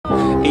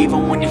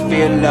Even when you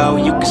feel low,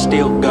 you can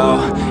still go.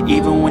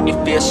 Even when you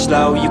feel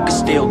slow, you can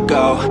still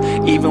go.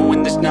 Even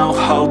when there's no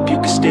hope, you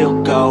can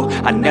still go.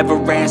 I never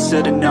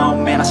answer to no,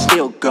 man, I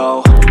still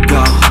go.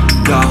 Go,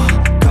 go,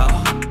 go,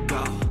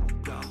 go,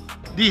 go.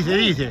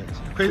 Dite,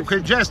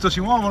 quel gesto si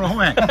muovono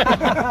com'è?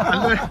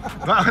 Allora,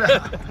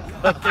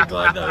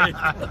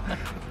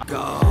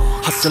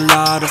 Hustle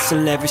hard,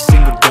 hustle every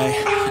single day.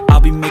 I'll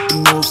be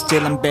making moves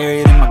till I'm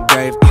buried in my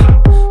grave.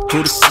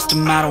 To the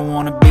system, I don't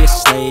wanna be a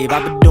slave.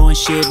 I've been doing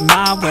shit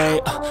my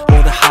way,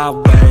 or the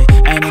highway.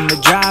 And in the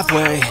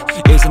driveway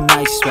is a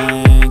nice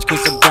range.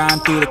 Cause I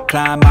grind through the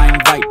climb, I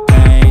invite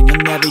pain.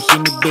 You'll never hear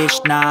me,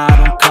 bitch, nah, I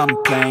don't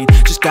complain.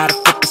 Just gotta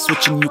flip the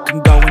switch and you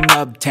can go and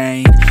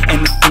obtain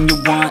anything you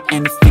want,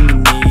 anything you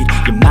need.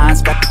 Your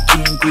mind's got the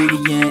key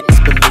ingredient, it's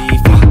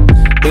belief.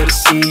 They're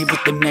deceived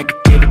with the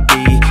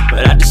negativity,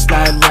 but I just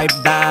slide right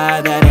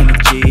by that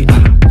energy.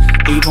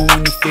 Even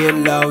when you feel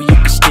low, you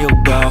can still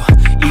go.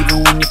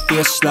 Even when you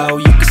feel slow,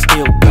 you can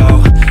still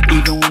go.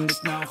 Even when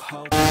there's no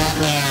hope.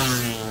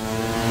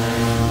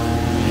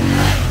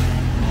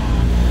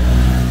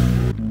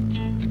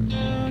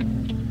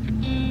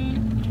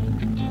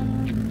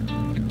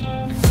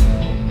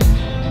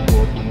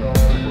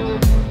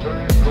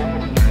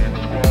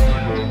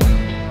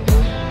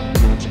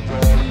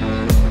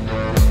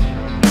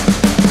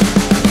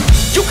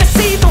 You can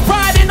see the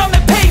writing on the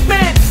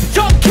pavement.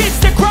 Young kids,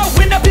 they're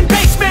growing up in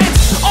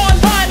basements.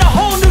 Online, a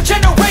whole new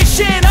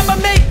generation. I'ma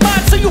make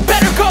mine, so you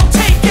better go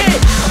take it.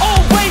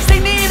 Always they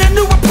need a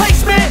new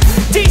replacement.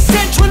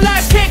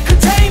 Decentralized, can't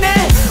contain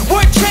it.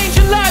 We're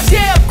changing lives,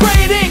 yeah,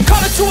 upgrading.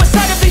 Call it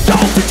suicide of the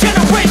older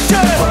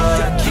generation.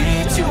 What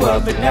keeps you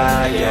up at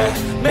night, yeah?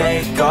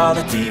 Make all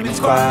the demons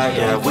quiet,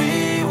 yeah.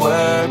 We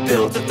were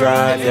built to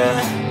thrive, yeah.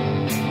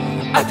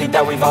 I think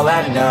that we've all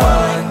had enough.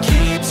 What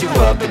keeps you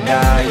up at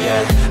night,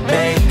 yeah?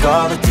 Make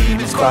all the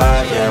demons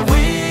quiet, yeah.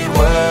 We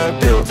were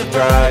built to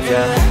thrive,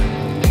 yeah.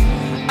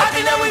 I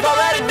think that we've all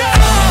had enough.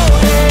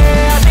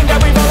 Yeah, I think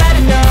that we've all had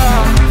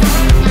enough.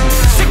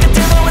 Sick of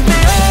dealing with the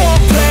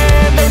old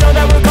plan. They know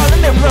that we're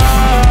calling it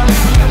wrong.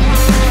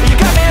 You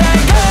got me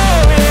like,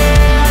 oh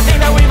yeah, I think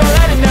that we've all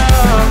had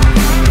enough.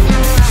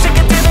 Sick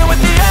of dealing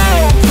with the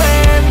old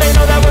plan. They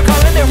know that we're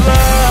calling it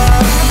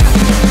wrong.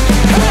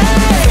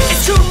 Hey,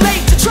 it's too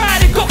late to try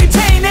to go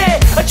contain it.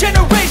 A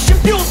generation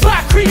fueled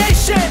by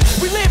creation.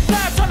 We live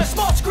lives on a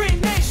small screen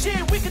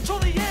nation. We control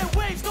the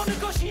airwaves, no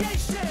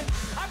negotiation.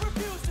 I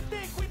refuse to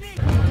think we need.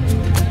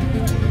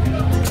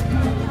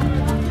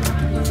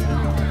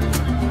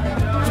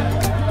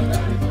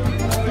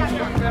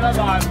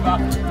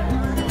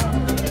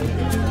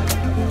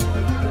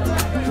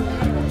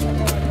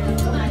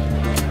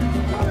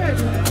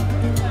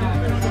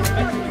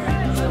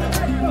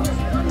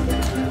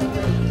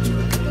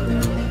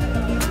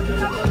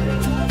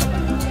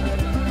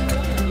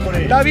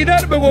 Da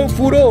Viterbo con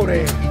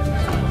furore.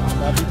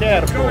 da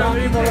Viterbo. Noi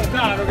arriviamo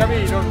lontano,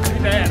 capito?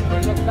 Viterbo,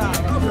 è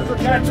lontano.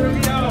 Cazzo di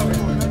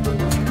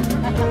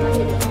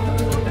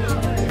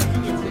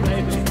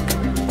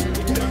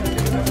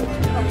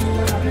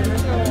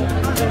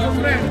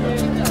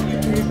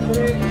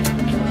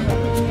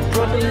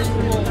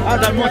Ah,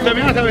 dal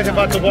Montaminato avete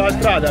fatto un po' la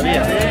strada,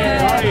 via.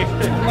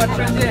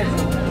 faccio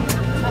indietro.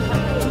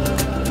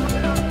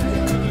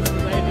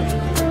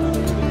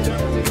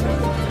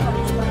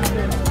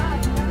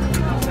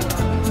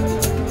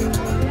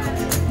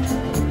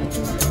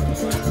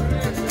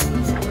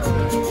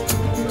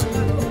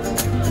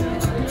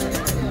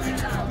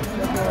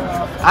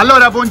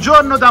 Allora,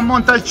 buongiorno da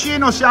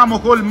Montalcino,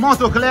 siamo col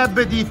Moto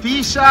Club di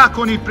Pisa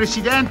con il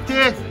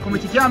presidente, come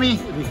ti chiami?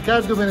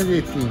 Riccardo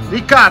Benedetti.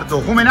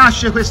 Riccardo, come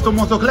nasce questo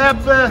Moto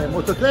Club? Il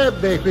Moto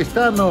Club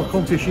quest'anno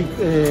compie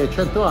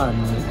 100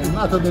 anni, è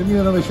nato nel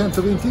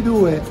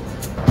 1922.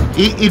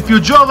 Il più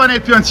giovane e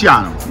il più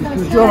anziano? Il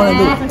più giovane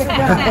lui.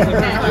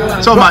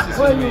 Insomma,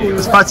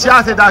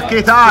 spaziate da che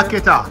età a che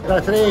età?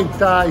 Da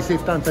 30 ai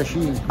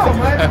 75.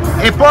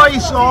 E poi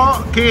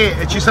so che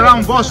ci sarà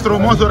un vostro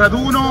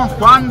motoraduno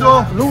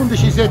quando?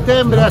 L'11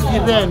 settembre a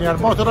Tirrenia, al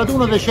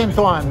Motoraduno dei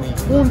 100 anni.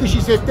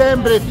 11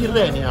 settembre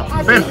Tirrenia.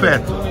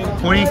 Perfetto.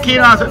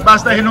 Un'inchina,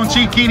 basta che non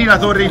si inchini la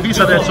torre di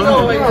Pisa terzo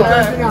nome.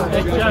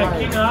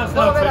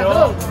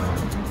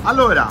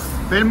 Allora,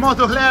 per il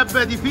Moto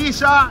Club di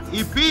Pisa,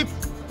 il PIP.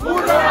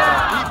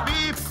 Urrà!